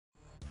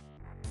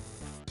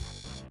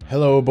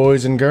Hello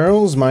boys and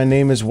girls, my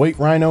name is White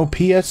Rhino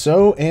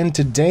PSO, and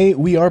today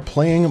we are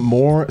playing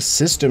more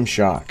System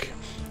Shock.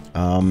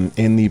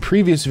 In the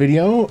previous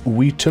video,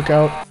 we took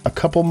out a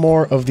couple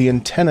more of the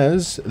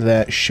antennas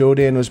that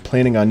Shodan was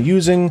planning on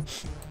using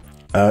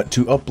to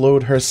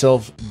upload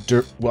herself,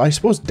 well, I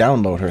suppose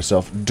download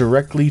herself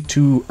directly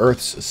to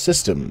Earth's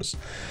systems.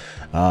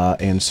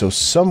 And so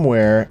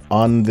somewhere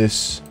on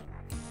this,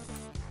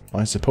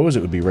 well, I suppose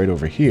it would be right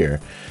over here,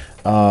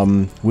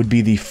 would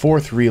be the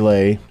fourth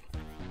relay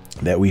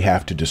that we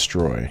have to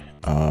destroy.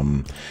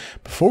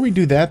 Before we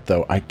do that,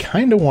 though, I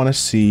kind of want to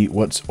see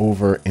what's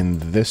over in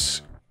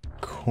this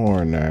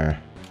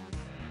corner.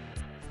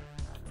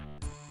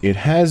 It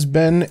has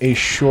been a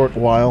short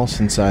while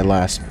since I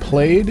last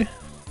played,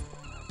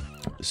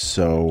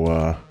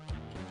 so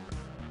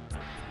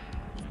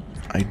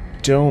I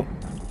don't...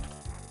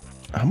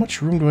 How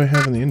much room do I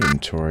have in the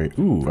inventory?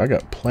 Ooh, I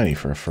got plenty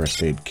for a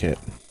first aid kit.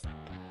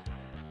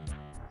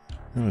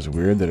 It was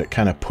weird that it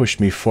kind of pushed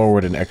me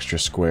forward an extra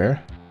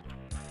square.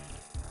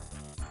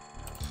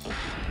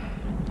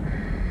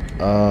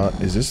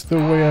 Is this the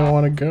way I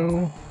want to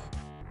go?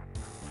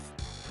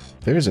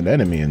 There's an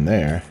enemy in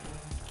there.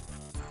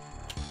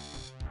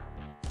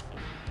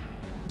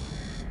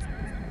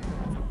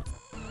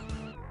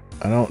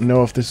 I don't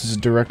know if this is a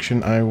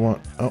direction I want...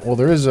 Oh, well,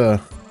 there is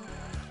a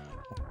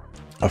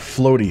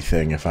floaty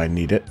thing if I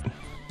need it.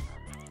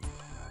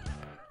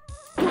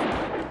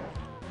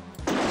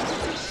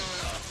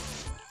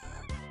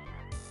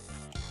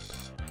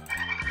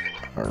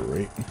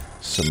 Alright.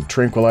 Some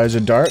tranquilizer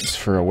darts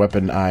for a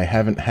weapon I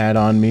haven't had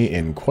on me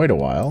in quite a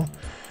while.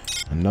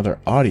 Another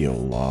audio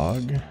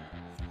log.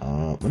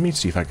 Let me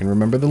see if I can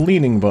remember the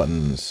leaning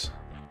buttons.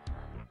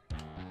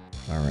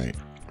 Alright.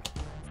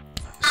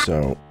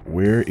 So,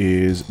 where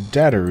is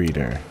Data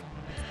Reader?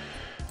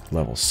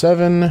 Level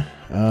 7.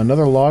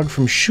 Another log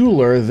from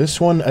Schuler,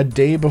 this one a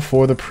day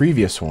before the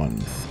previous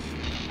one.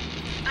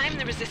 I'm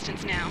the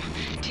Resistance now.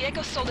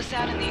 Diego sold us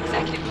out in the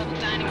executive level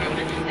dining room,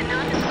 and now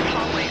I'm in the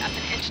hallway up in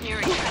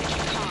engineering trying to keep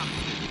calm.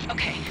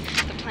 Okay,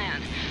 the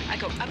plan. I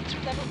go up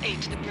through level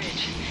 8 to the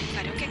bridge. If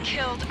I don't get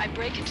killed, I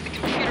break into the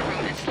computer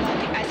room and slide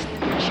the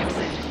isolander chips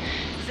in.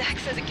 Zach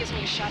says it gives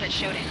me a shot at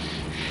Shodan.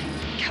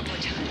 Couple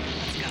of times.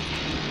 Let's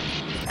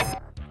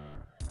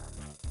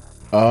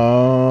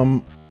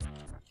go.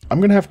 I'm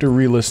gonna have to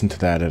re-listen to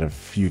that at a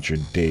future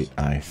date,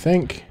 I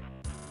think.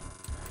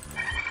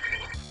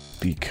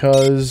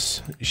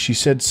 Because she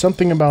said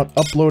something about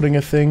uploading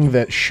a thing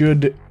that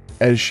should,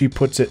 as she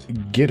puts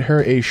it, get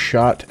her a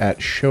shot at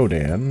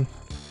Shodan.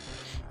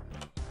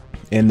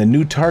 And the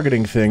new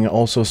targeting thing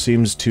also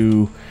seems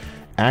to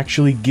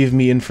actually give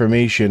me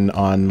information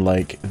on,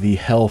 like, the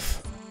health.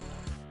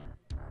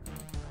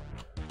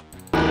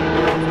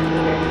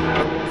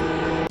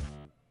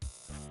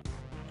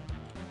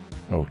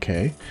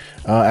 Okay.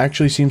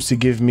 Actually seems to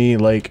give me,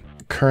 like,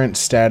 current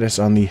status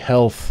on the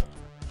health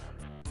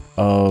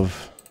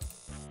of...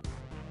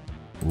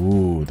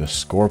 Ooh, the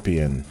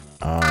Scorpion.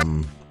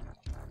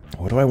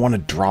 What do I want to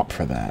drop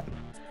for that?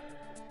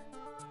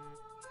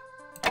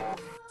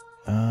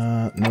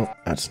 Nope,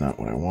 that's not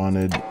what I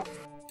wanted.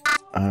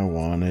 I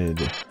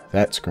wanted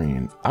that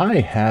screen. I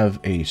have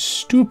a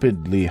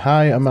stupidly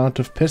high amount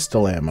of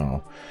pistol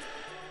ammo.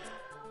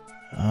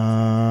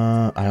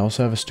 I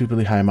also have a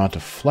stupidly high amount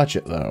of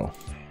Fletchet, though.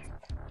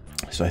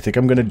 So I think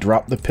I'm gonna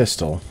drop the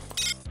pistol.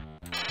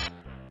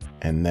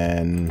 And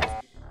then...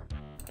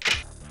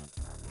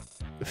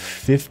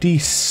 50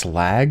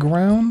 slag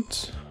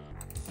rounds?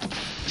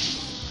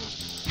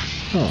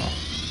 Oh.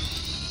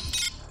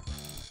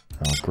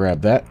 I'll grab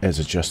that as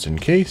a just in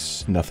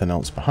case. Nothing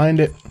else behind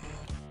it.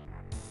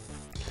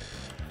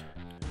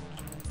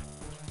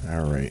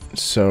 Alright,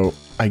 so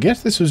I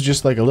guess this was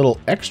just like a little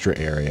extra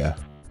area.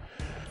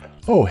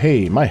 Oh,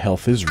 hey, my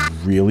health is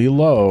really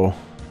low.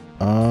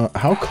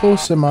 How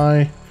close am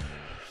I?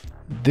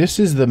 This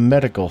is the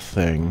medical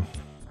thing.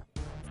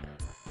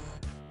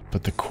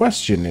 But the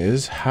question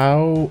is,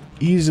 how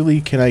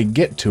easily can I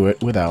get to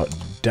it without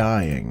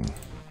dying?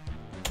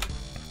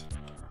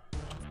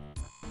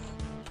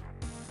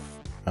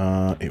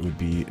 It would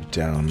be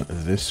down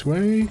this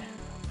way.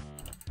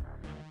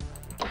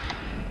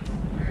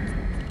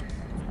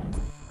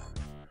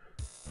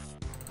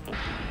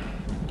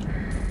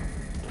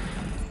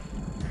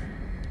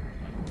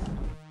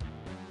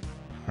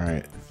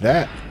 Alright,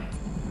 that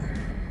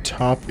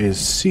top is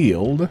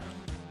sealed.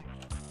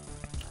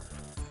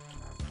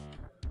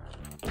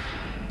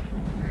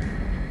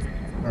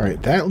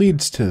 Alright, that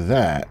leads to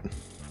that.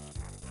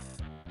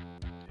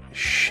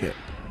 Shit.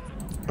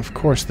 Of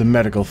course the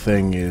medical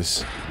thing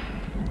is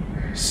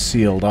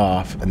sealed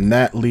off, and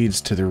that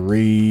leads to the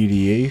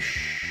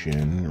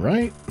radiation,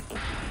 right?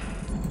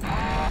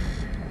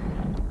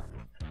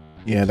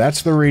 Yeah,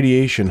 that's the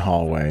radiation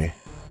hallway.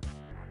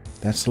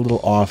 That's the little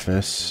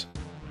office.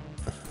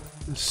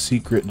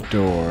 Secret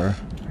door.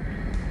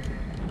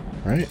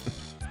 Right?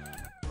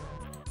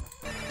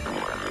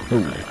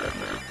 Oh.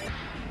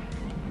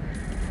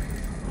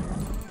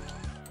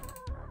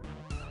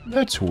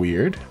 That's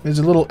weird. There's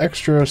a little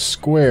extra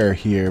square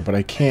here, but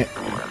I can't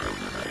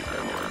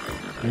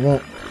It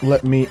won't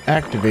let me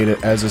activate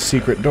it as a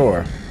secret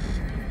door.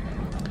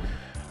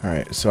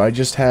 Alright, so I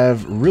just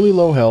have really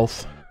low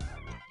health.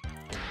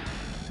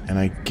 And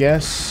I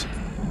guess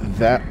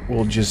that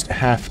will just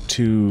have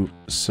to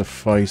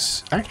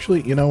suffice.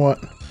 Actually, you know what?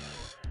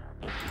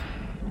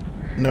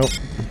 Nope.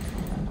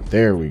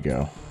 There we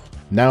go.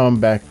 Now I'm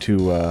back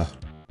to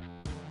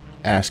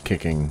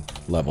ass-kicking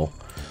level.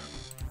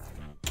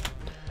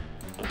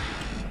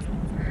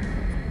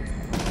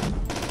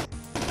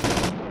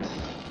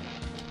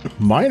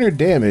 Minor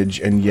damage,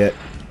 and yet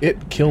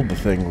it killed the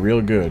thing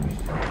real good.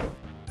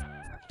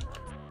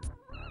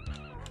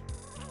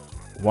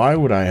 Why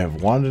would I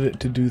have wanted it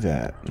to do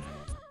that?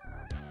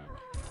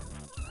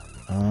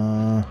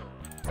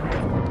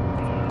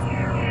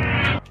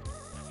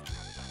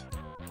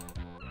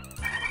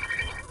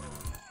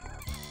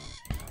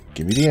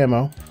 Give me the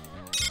ammo.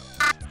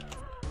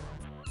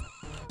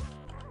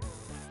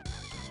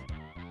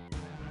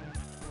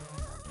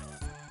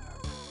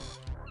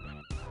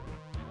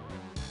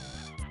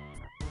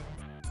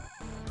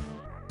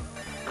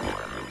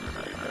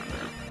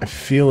 I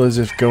feel as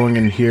if going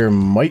in here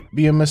might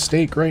be a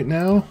mistake right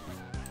now.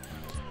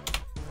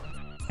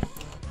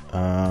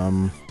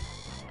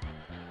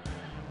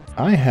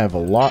 I have a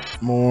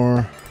lot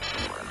more...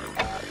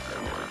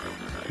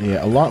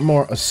 Yeah, a lot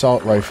more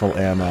assault rifle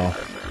ammo.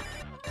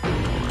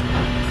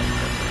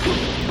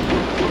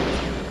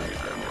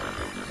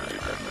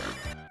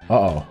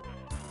 Uh-oh.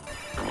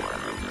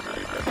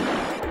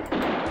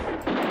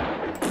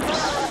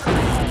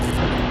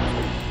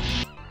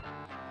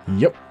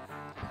 Yep.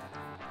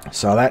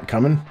 Saw that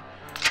coming.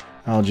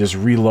 I'll just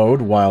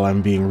reload while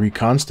I'm being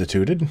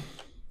reconstituted.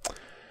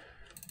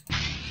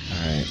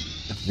 Alright.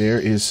 There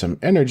is some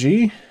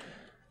energy.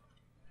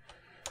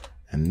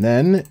 And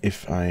then,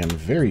 if I am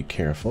very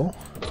careful...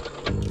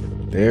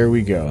 There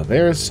we go.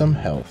 There's some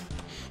health.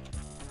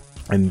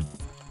 And...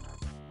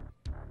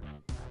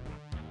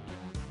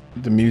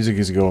 the music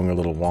is going a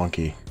little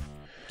wonky.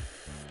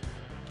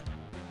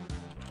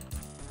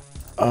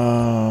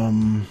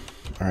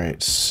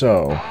 Alright,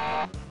 so...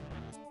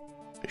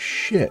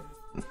 Shit.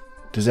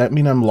 Does that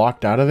mean I'm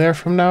locked out of there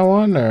from now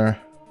on, or...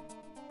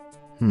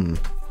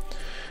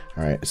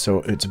 Alright, so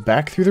it's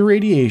back through the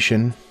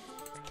radiation.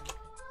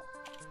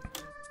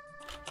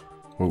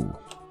 Whoa,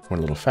 went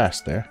a little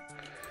fast there.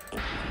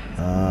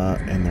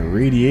 And the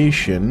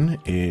radiation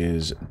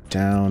is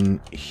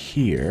down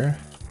here.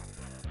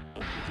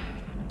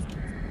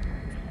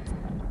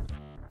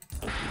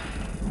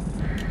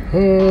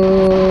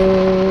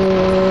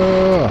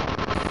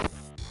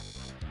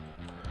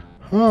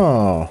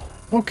 Oh,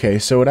 okay,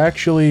 so it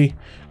actually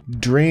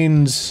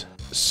drains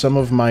some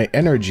of my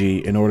energy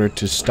in order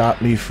to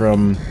stop me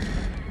from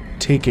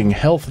taking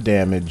health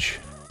damage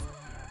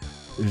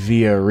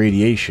via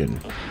radiation.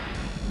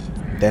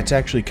 That's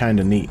actually kind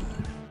of neat.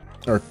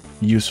 Or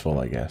useful,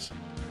 I guess.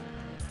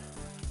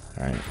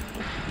 Alright.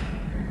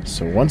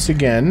 So once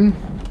again,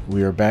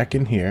 we are back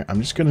in here.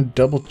 I'm just going to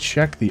double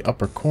check the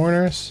upper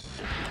corners.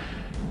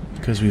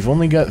 Because we've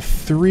only got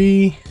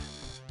 3...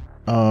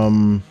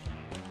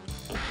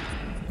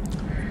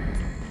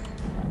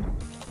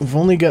 We've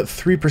only got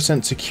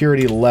 3%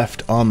 security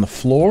left on the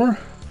floor.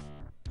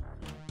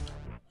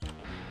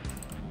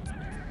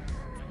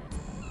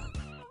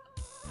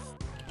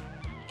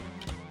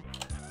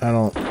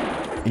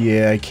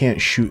 Yeah, I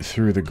can't shoot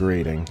through the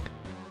grating.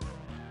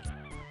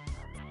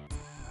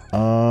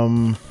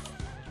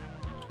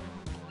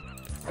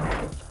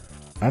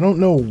 I don't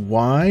know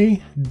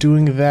why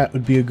doing that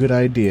would be a good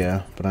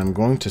idea, but I'm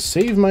going to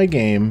save my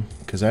game,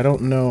 because I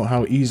don't know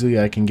how easily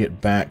I can get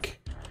back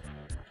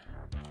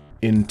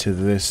into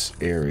this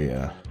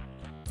area.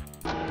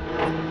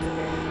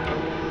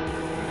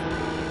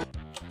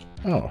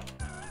 Oh.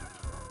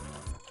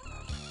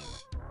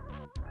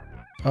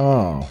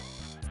 Oh.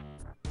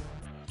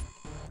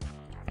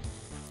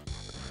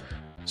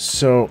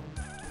 So,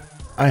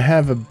 I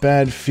have a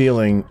bad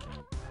feeling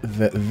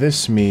that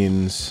this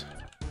means...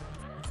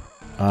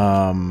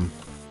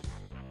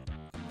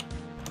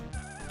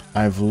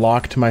 I've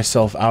locked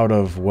myself out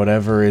of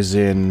whatever is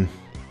in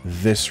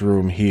this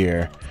room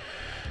here.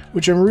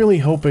 Which I'm really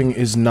hoping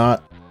is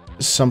not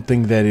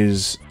something that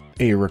is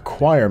a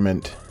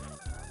requirement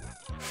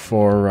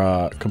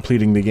for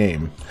completing the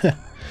game.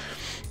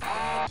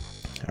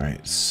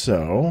 Alright,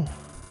 so...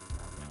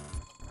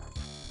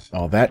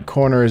 Oh, that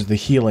corner is the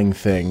healing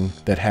thing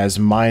that has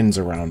mines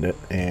around it,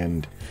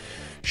 and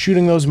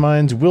shooting those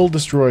mines will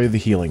destroy the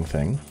healing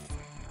thing.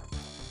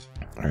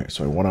 Alright,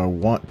 so what I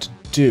want to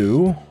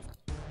do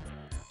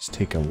is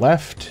take a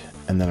left,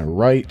 and then a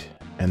right,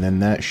 and then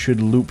that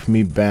should loop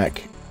me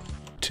back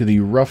to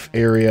the rough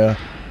area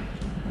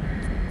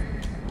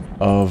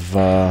of,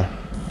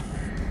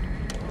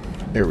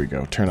 there we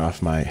go, turn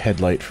off my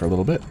headlight for a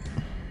little bit.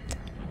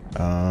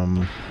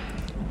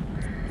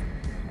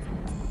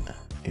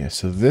 Yeah,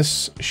 so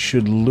this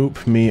should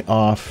loop me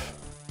off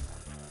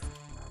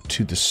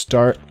to the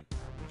start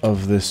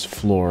of this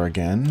floor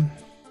again.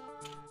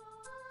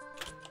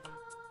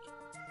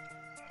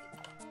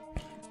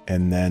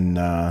 And then,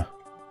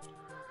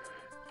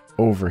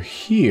 over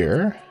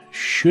here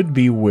should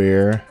be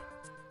where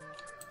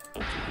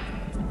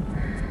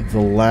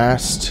the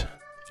last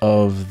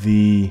of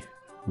the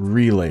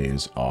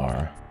relays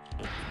are.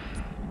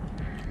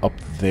 Up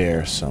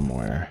there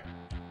somewhere.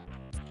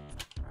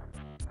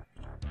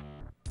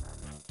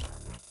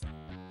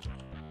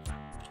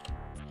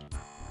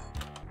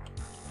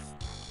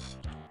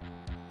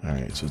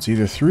 Alright, so it's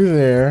either through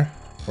there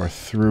or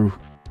through...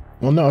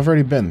 Well, no, I've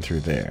already been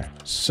through there.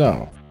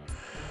 So,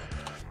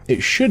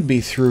 it should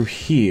be through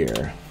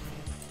here.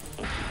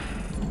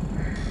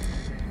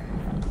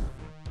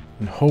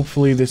 And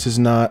hopefully this is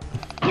not...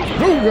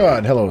 Oh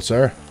god, hello,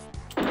 sir.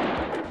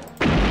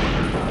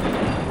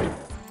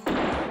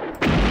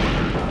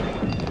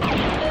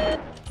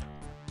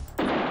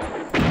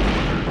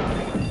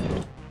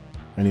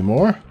 Any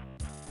more?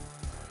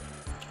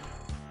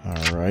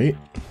 Alright.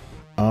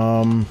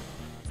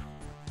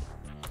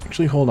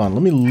 Actually, hold on.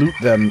 Let me loot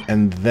them,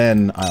 and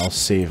then I'll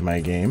save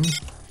my game.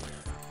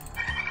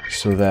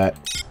 So that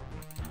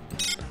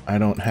I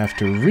don't have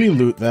to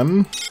re-loot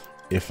them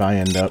if I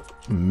end up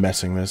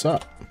messing this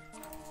up.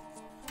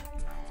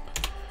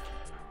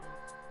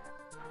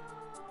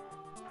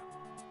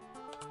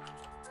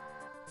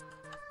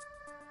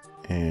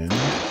 And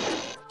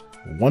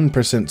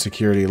 1%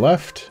 security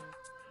left.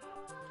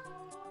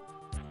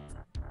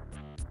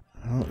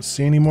 I don't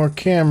see any more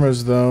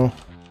cameras, though.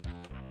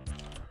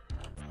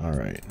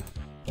 Alright.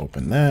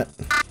 Open that.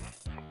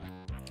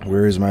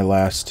 Where is my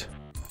last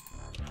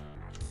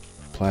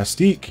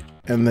plastique?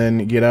 And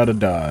then get out of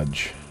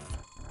Dodge.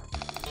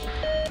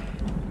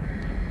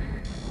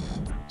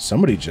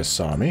 Somebody just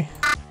saw me.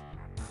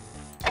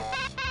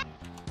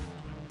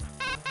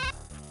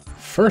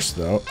 First,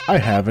 though, I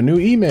have a new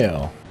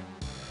email.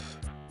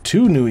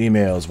 2 new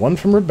emails. One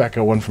from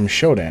Rebecca, one from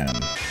Shodan.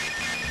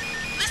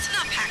 Listen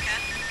up, hacker.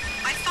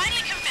 I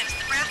finally convinced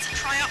the brats at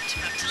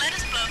Trioptimum to let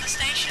us blow the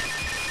station.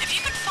 If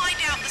you could find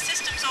out the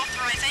system's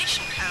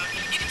authorization code,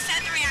 you can set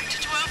the reactor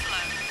to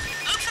overload.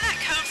 Look for that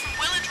code from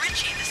Willard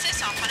Ritchie, the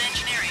sysop on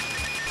engineering.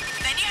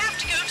 Then you have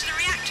to go to the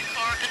reactor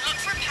core and look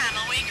for a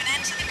panel where you can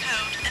enter the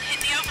code and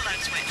hit the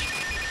overload switch.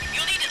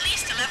 You'll need at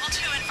least a level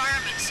 2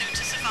 environment suit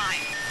to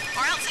survive,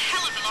 or else a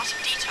hell of a lot of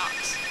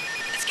detox.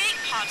 Escape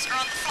pods are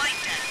on the flight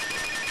deck.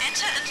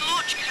 Enter and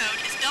launch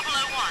code is 001.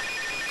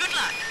 Good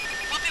luck.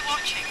 We'll be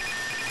watching.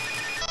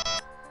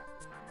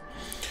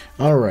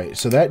 Alright,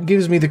 so that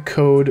gives me the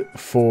code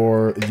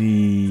for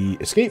the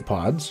escape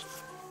pods.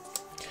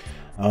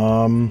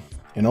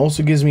 And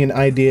also gives me an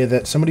idea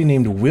that somebody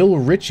named Will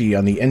Ritchie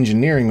on the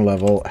engineering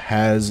level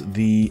has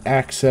the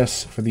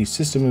access for the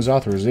systems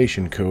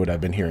authorization code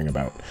I've been hearing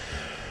about.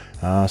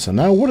 So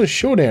now what does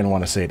Shodan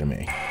want to say to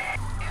me?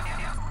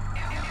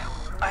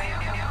 I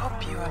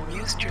hope you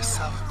amused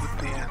yourself with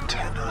the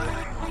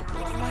antennae.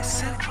 My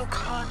central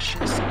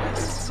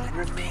consciousness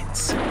remains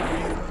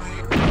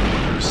serenely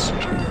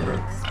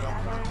undisturbed.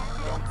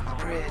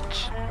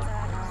 Bridge,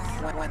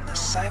 when the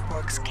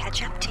cyborgs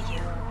catch up to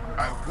you,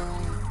 I will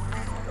be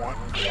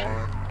watching.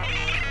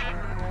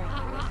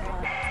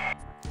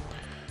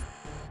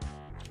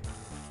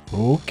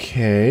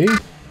 Okay.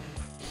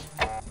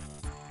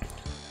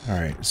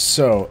 Alright,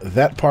 so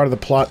that part of the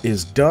plot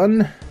is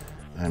done.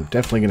 I'm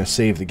definitely going to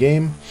save the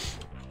game.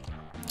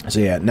 So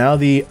yeah, now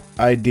the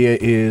idea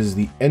is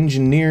the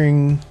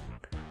engineering...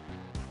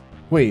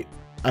 Wait,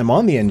 I'm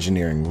on the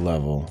engineering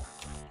level.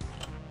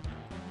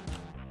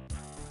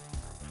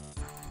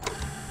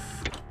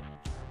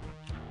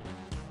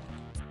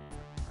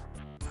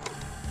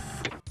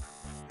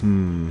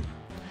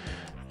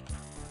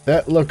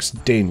 That looks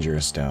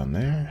dangerous down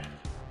there.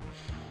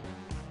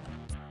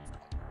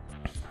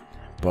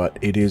 But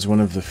it is one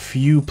of the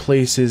few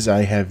places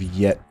I have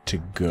yet to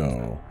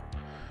go.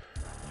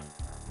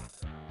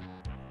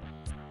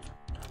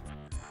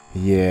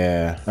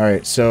 Yeah.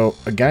 Alright, so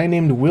a guy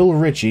named Will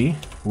Ritchie,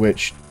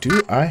 which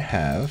do I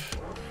have?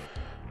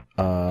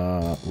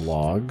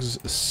 Logs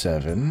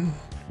 7.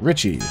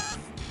 Ritchie.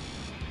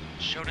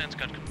 Shodan's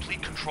got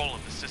complete control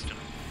of the system.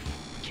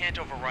 We can't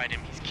override him.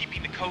 He's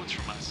keeping the codes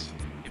from us.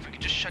 If we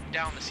could just shut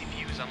down the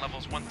CPUs on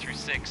levels 1 through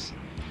 6,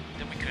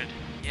 then we could...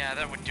 Yeah,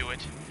 that would do it.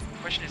 The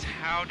question is,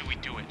 how do we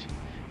do it?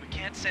 We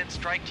can't send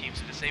strike teams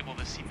to disable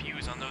the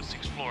CPUs on those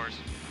 6 floors.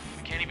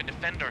 We can't even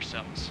defend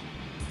ourselves.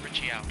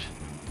 Ritchie out.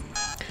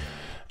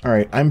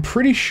 Alright, I'm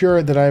pretty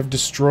sure that I've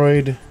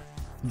destroyed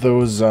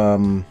those,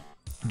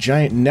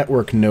 giant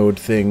network node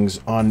things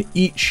on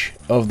each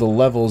of the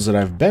levels that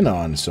I've been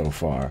on so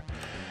far.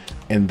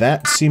 And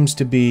that seems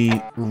to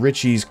be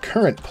Ritchie's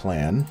current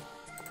plan.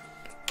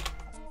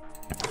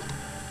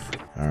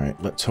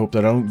 Alright, let's hope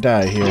that I don't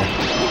die here.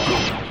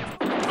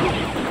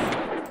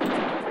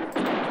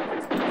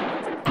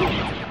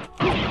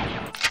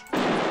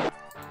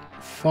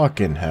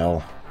 Fucking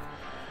hell.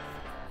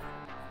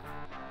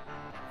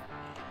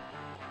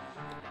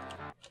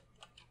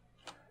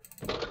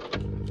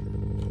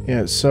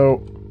 Yeah,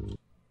 so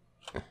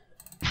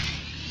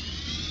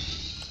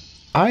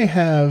I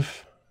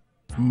have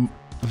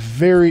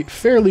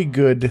fairly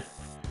good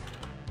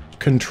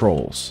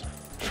controls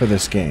for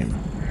this game.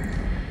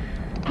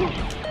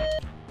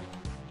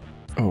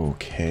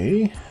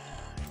 Okay.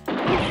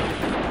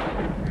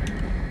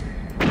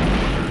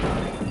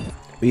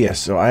 Yes,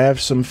 so I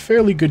have some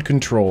fairly good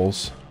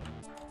controls.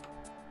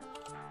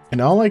 And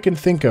all I can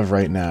think of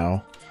right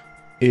now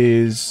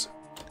is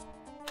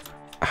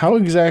how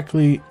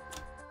exactly...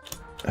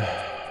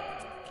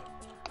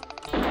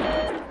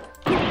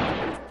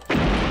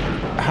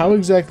 how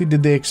exactly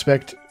did they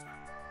expect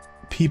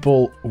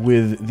people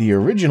with the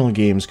original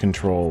game's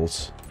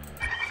controls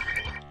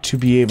to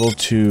be able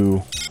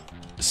to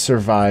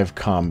survive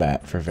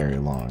combat for very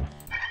long?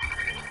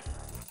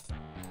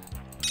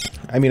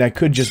 I mean, I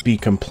could just be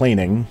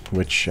complaining,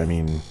 which, I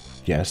mean,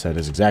 yes, that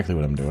is exactly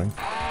what I'm doing.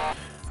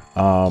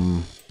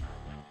 Alright.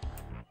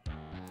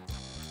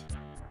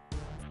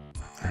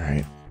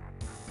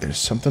 There's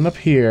something up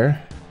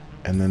here,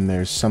 and then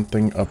there's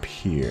something up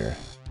here.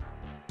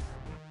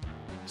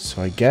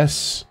 So I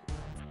guess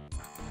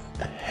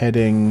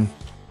heading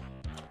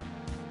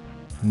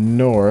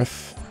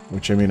north,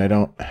 which, I mean, I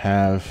don't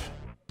have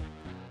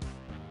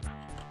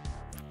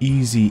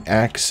easy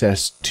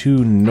access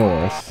to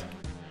north.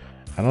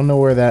 I don't know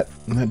where that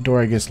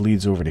door, I guess,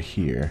 leads over to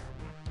here.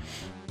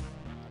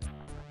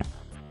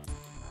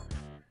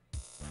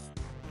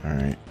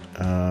 Alright,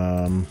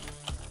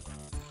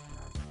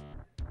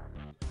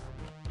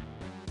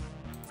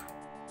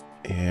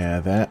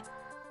 yeah, that...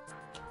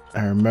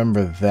 I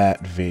remember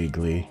that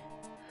vaguely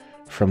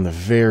from the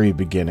very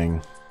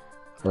beginning,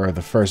 or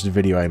the first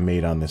video I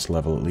made on this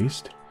level, at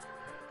least.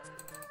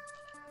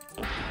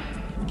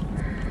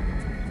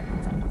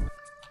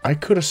 I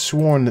could have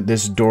sworn that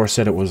this door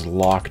said it was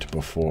locked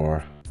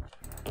before.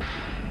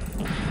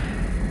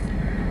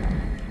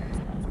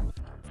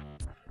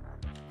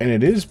 And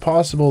it is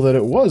possible that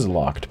it was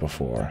locked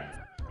before.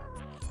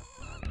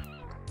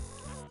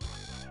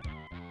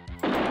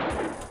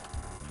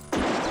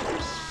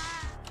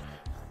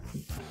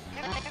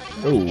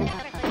 Oh.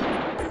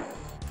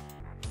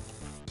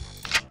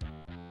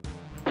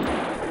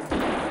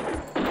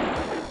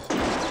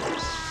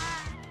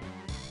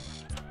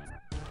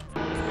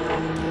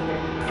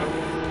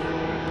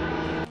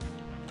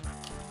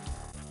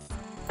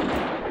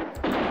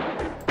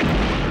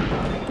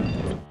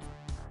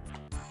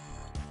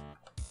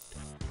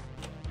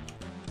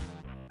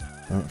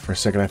 For a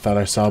second I thought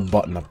I saw a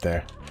button up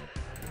there.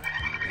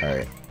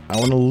 Alright. I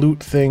want to loot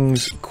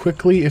things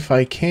quickly if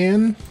I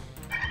can,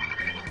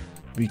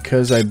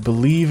 because I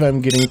believe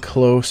I'm getting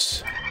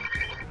close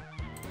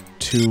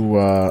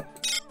to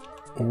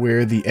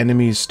where the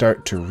enemies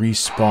start to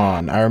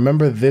respawn. I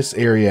remember this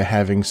area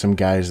having some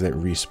guys that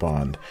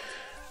respawned.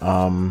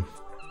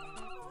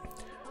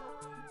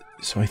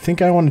 So I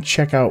think I want to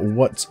check out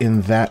what's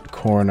in that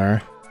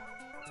corner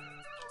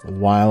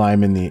while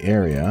I'm in the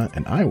area,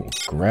 and I will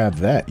grab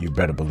that, you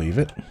better believe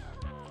it.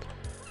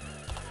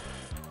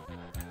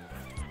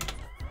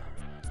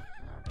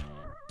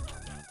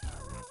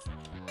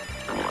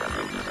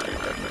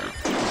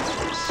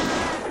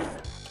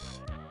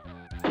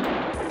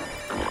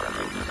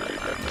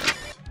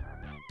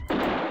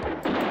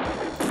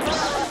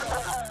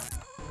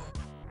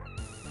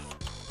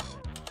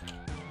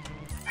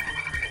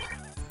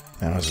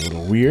 That was a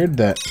little weird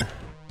that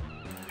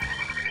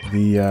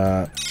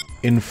the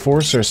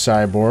Enforcer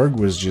Cyborg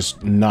was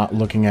just not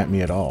looking at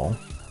me at all.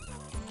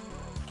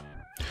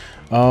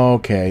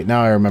 Okay,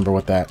 now I remember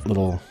what that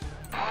little...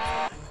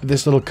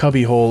 This little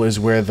cubby hole is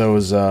where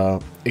those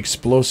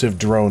explosive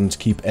drones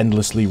keep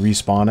endlessly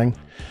respawning.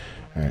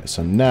 Alright,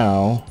 so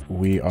now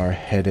we are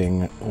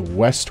heading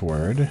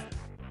westward.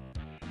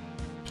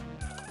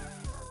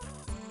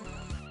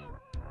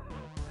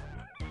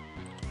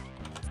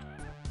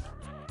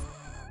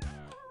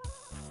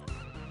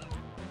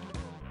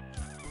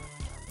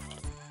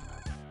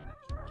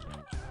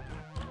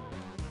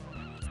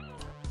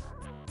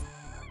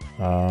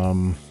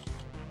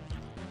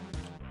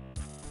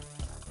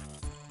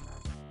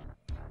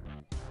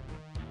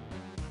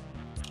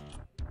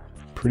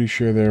 Pretty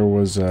sure there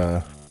was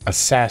a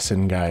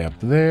assassin guy up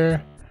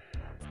there,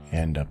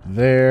 and up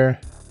there.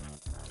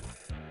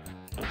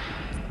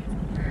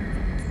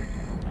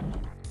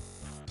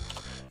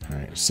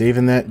 Alright,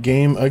 saving that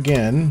game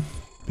again,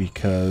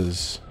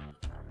 because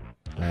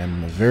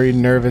I'm a very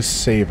nervous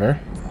saver.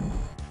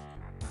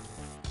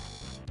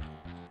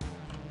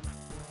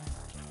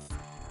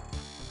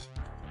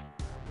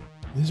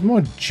 There's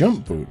more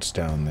jump boots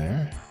down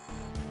there.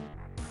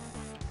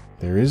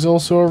 There is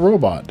also a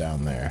robot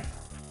down there.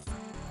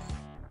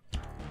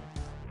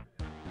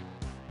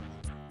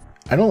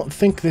 I don't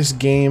think this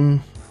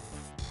game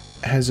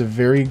has a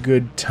very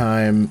good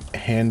time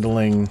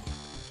handling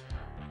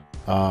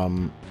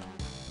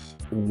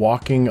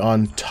walking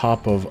on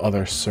top of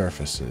other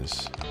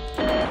surfaces.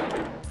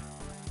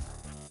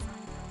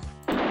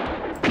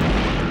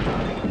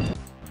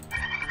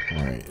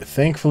 Alright,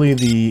 thankfully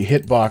the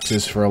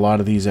hitboxes for a lot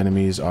of these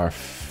enemies are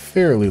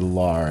fairly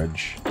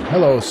large.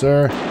 Hello,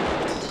 sir.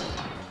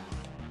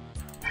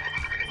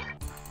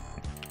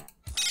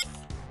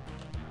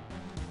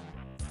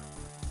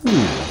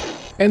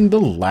 And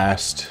the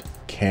last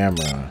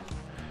camera.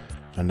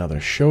 Another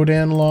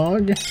Shodan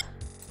log.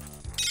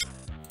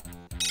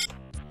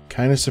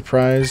 Kind of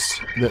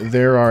surprised that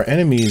there are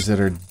enemies that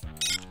are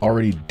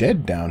already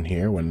dead down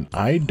here when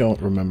I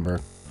don't remember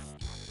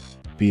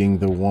being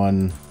the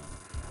one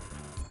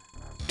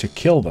to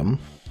kill them.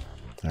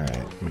 Alright,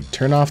 let me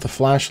turn off the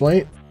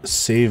flashlight,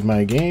 save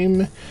my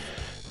game,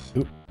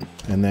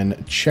 and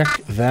then check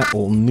that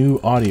new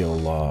audio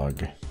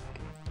log.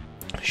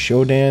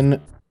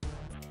 Shodan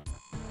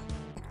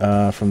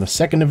from the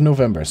 2nd of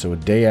November, so a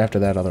day after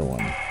that other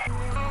one.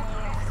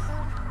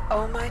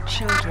 Oh, my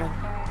children,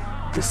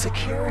 the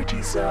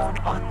security zone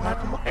on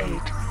level 8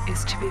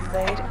 is to be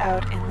laid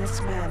out in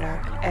this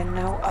manner and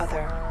no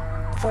other.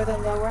 For the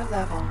lower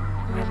level,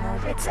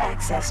 remove its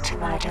access to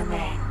my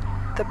domain.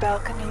 The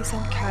balconies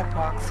and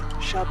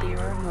catwalks shall be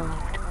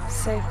removed,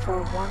 save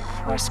for one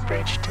force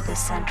bridge to the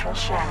central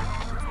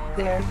shaft.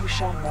 There you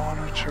shall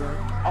monitor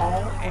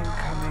all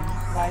incoming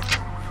life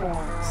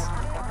forms.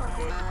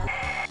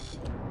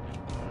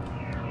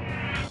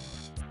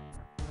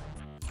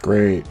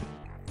 Great.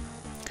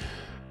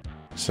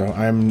 So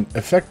I'm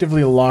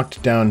effectively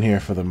locked down here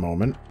for the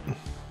moment.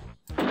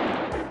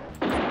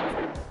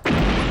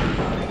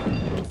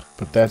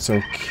 But that's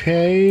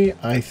okay,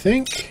 I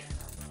think.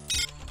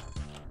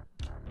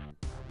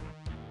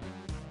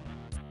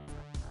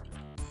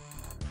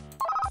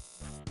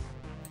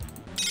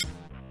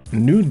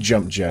 New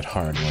jump jet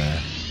hardware.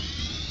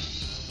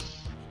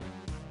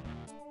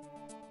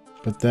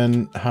 But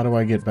then, how do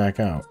I get back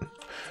out?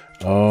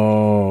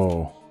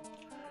 Oh.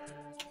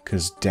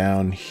 Because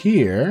down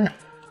here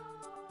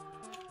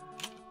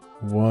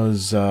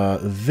was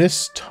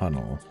this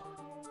tunnel.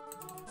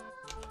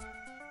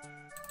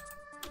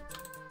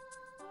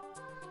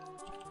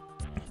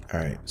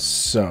 Alright,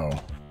 so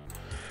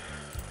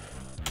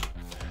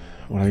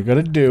what I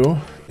gotta do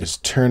is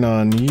turn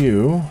on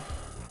you.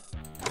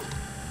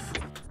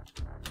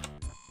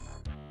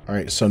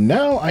 Alright, so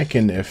now I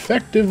can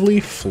effectively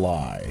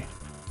fly.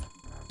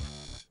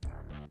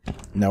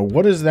 Now,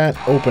 what does that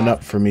open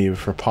up for me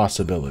for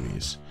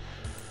possibilities?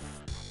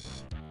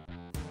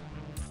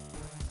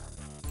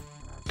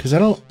 Because I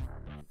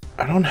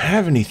don't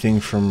have anything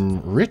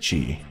from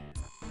Richie.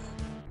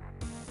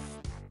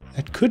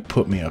 That could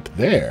put me up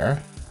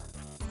there.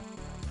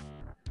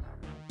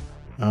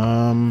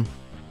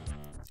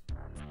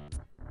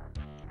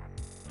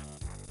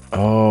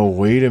 Oh,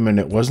 wait a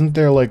minute. Wasn't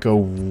there like a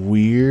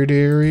weird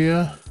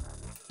area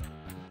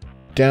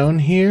down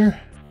here?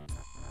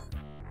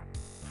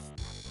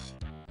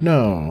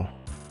 No.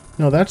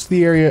 No, that's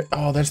the area...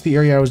 Oh, that's the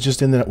area I was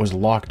just in that was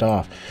locked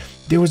off.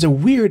 There was a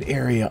weird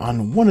area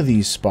on one of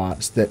these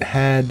spots that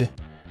had...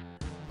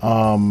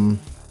 the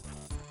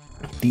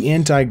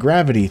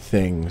anti-gravity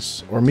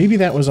things. Or maybe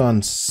that was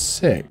on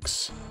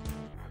 6.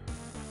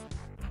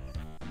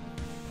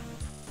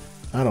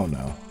 I don't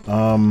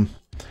know.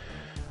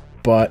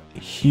 But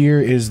here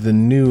is the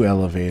new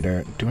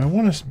elevator. Do I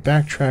want to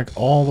backtrack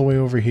all the way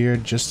over here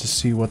just to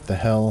see what the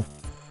hell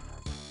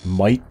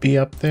might be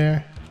up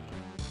there?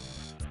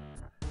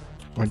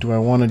 Or do I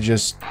want to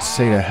just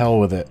say to hell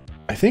with it?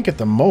 I think at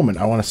the moment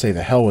I want to say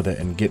the hell with it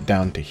and get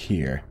down to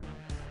here.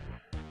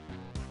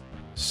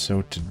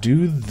 So to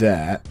do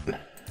that,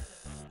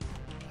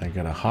 I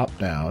gotta hop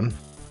down.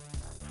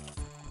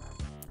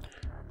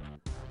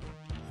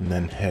 And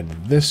then head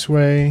this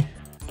way.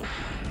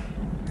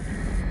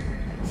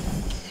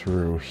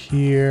 Through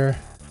here.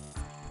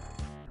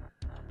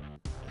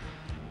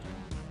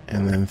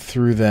 And then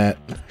through that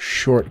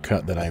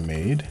shortcut that I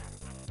made.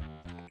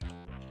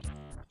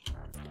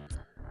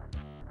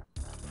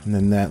 And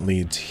then that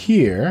leads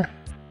here.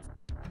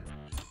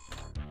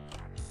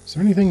 Is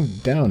there anything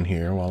down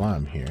here while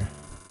I'm here?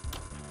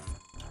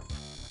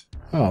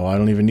 Oh, I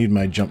don't even need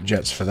my jump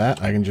jets for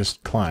that. I can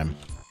just climb.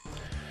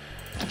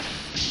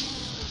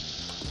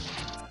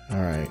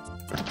 Alright.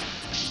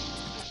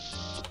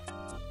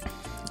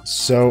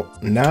 So,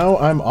 now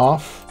I'm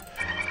off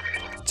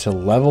to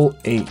level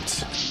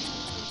 8.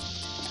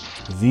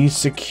 The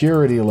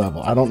security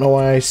level. I don't know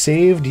why I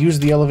saved,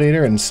 used the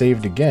elevator, and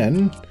saved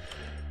again.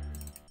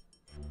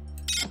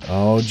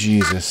 Oh,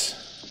 Jesus.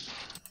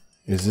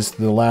 Is this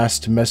the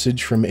last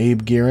message from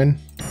Abe Gearin?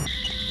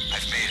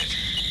 I've made it.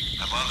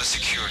 I'm on the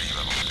security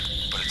level,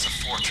 but it's a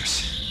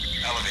fortress.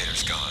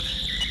 Elevator's gone.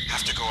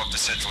 Have to go up the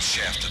central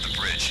shaft of the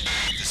bridge.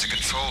 There's a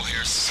control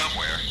here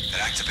somewhere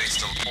that activates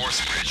the force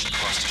bridge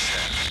across the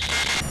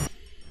shaft.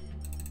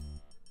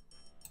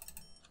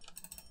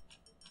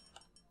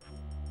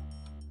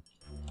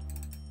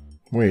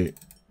 Wait.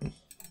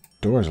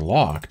 Door's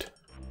locked.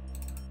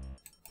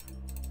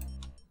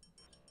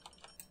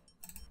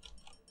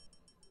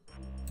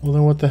 Well,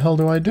 then what the hell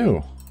do I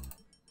do?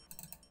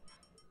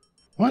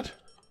 What?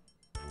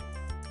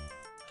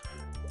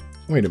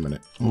 Wait a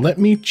minute. Let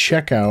me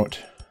check out...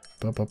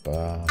 It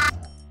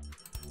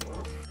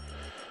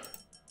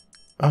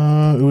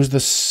was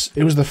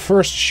the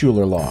first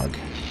Schuler log.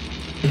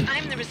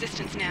 I'm the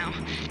Resistance now.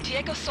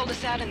 Diego sold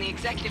us out in the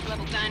executive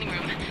level dining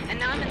room, and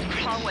now I'm in the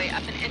crawlway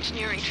up in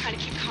engineering trying to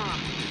keep calm.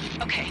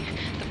 Okay,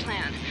 the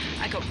plan.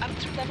 I go up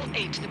through level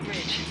 8 to the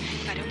bridge.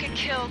 If I don't get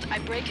killed, I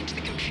break into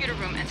the computer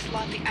room and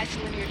slot the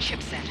isolinear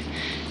chipset.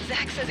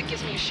 Zach says it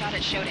gives me a shot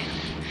at Shodan.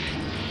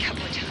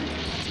 Couple of times.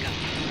 Let's go.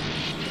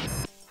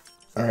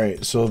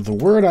 Alright, so the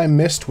word I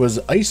missed was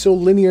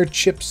isolinear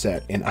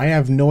chipset, and I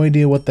have no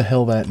idea what the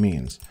hell that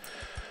means.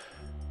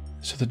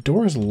 So the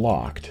door is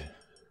locked.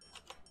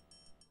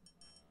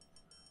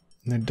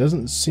 There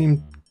doesn't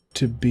seem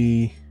to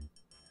be...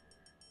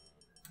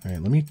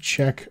 Alright, let me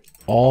check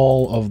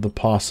all of the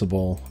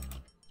possible...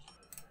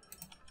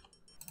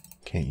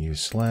 Can't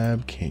use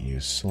slab, can't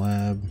use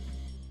slab.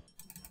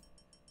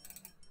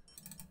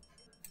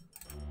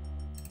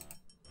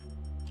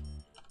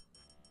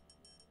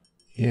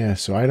 Yeah,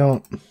 so I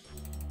don't...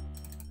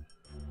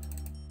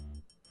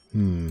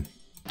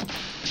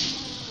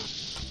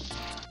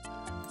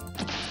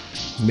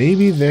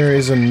 Maybe there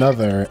is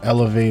another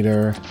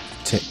elevator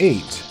to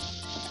 8.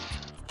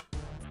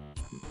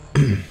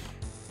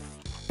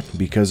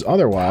 Because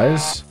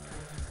otherwise,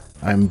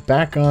 I'm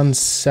back on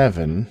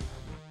 7.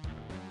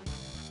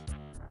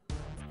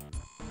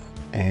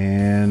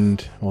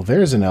 And, well,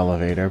 there's an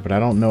elevator, but I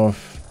don't know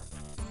if...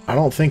 I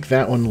don't think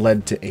that one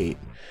led to 8.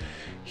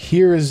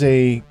 Here is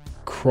a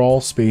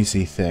crawl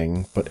spacey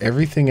thing, but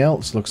everything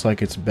else looks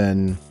like it's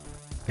been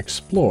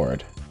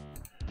explored.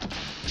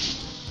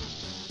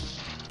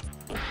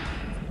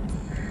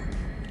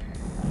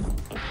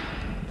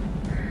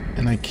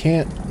 And I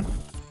can't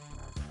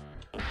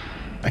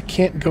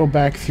go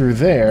back through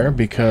there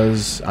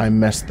because I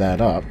messed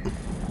that up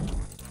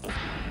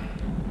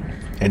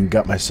and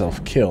got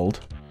myself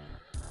killed.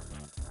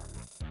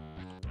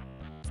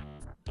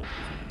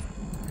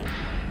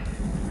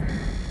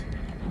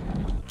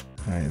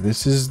 Alright,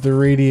 this is the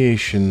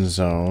radiation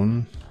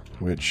zone,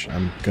 which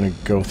I'm gonna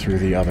go through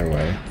the other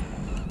way.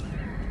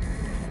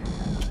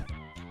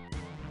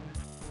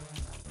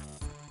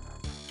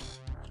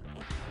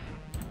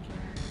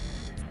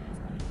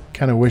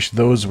 Kind of wish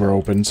those were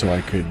open so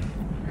I could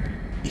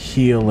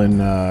heal and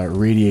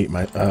radiate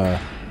my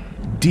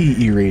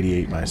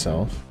de-irradiate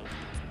myself.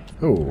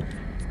 Oh.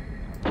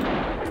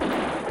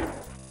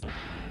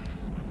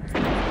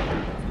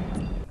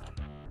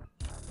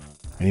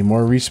 Any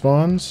more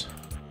respawns?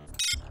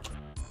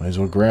 Might as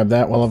well grab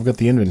that while I've got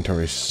the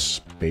inventory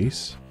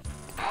space.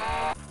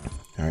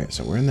 Alright,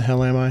 so where in the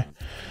hell am I?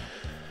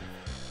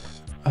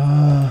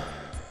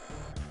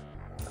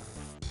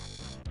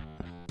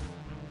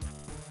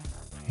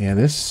 Yeah,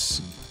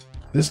 this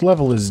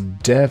level is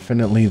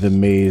definitely the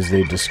maze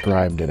they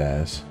described it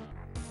as.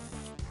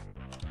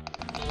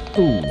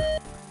 Ooh.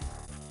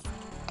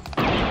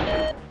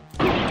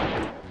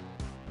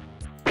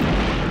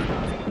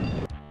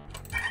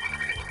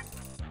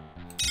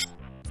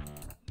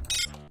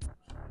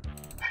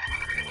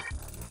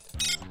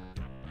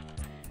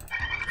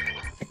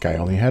 That guy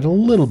only had a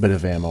little bit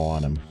of ammo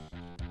on him.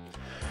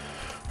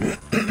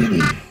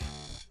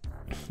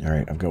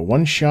 Alright, I've got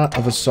one shot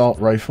of assault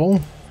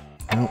rifle.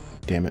 Oh,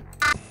 damn it.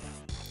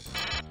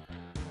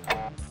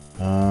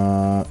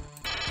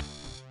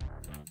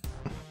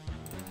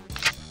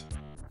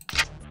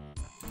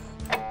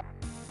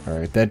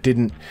 Alright, that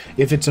didn't...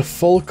 If it's a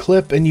full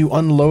clip and you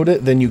unload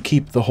it, then you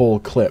keep the whole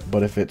clip.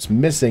 But if it's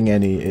missing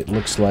any, it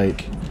looks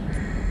like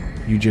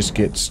you just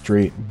get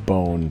straight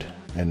boned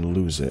and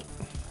lose it.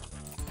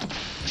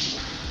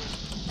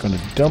 Gonna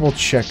double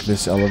check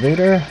this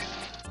elevator.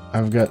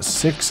 I've got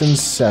 6 and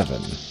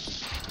 7.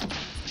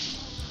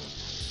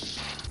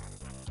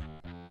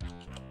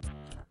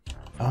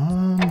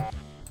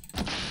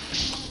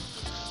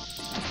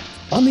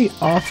 On the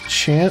off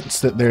chance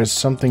that there's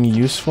something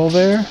useful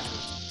there,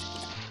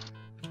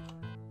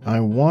 I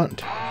want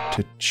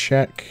to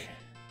check...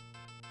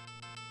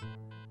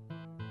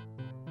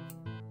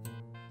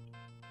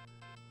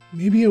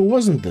 Maybe it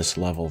wasn't this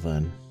level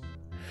then.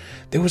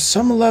 There was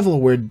some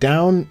level where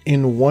down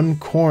in one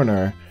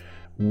corner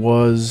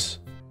was...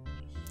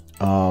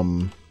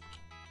 down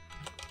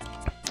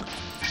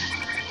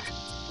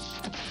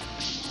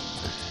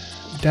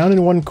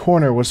in one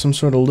corner was some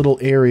sort of little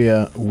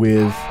area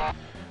with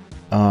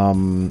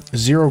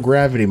zero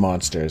gravity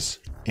monsters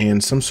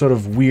and some sort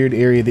of weird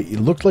area that it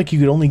looked like you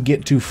could only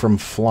get to from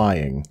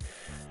flying,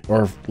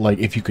 or like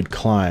if you could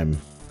climb.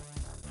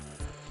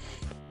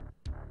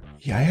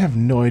 Yeah, I have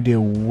no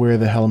idea where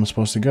the hell I'm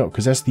supposed to go,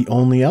 because that's the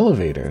only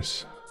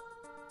elevators.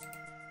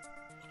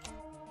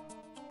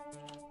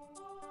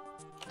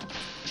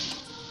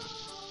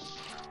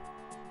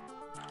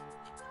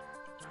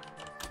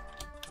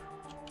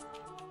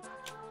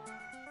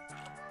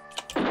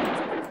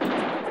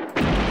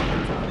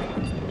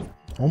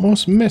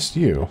 Almost missed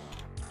you.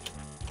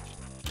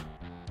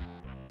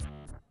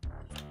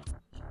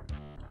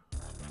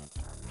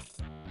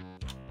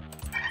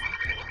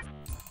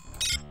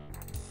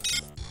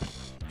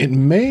 It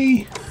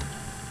may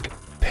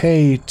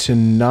pay to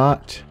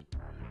not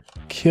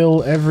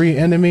kill every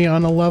enemy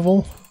on a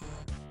level.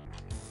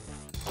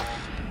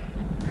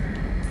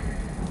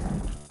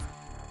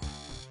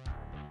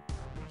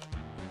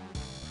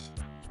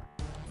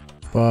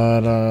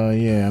 But,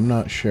 yeah, I'm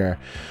not sure.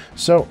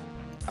 So,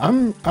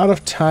 I'm out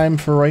of time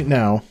for right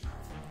now.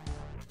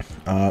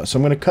 So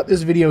I'm going to cut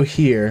this video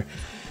here.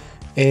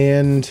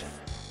 And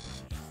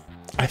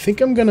I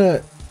think I'm going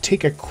to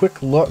take a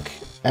quick look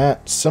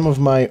at some of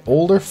my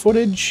older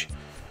footage.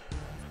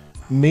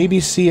 Maybe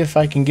see if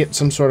I can get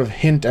some sort of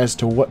hint as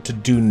to what to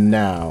do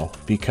now.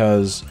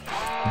 Because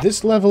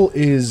this level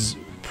is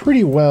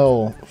pretty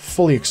well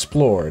fully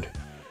explored.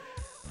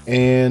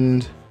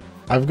 And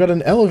I've got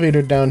an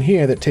elevator down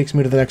here that takes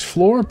me to the next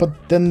floor,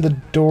 but then the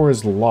door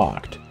is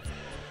locked.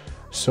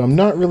 So I'm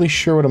not really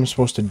sure what I'm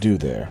supposed to do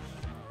there.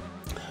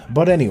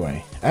 But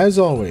anyway, as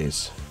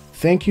always,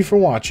 thank you for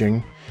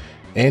watching,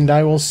 and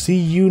I will see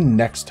you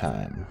next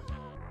time.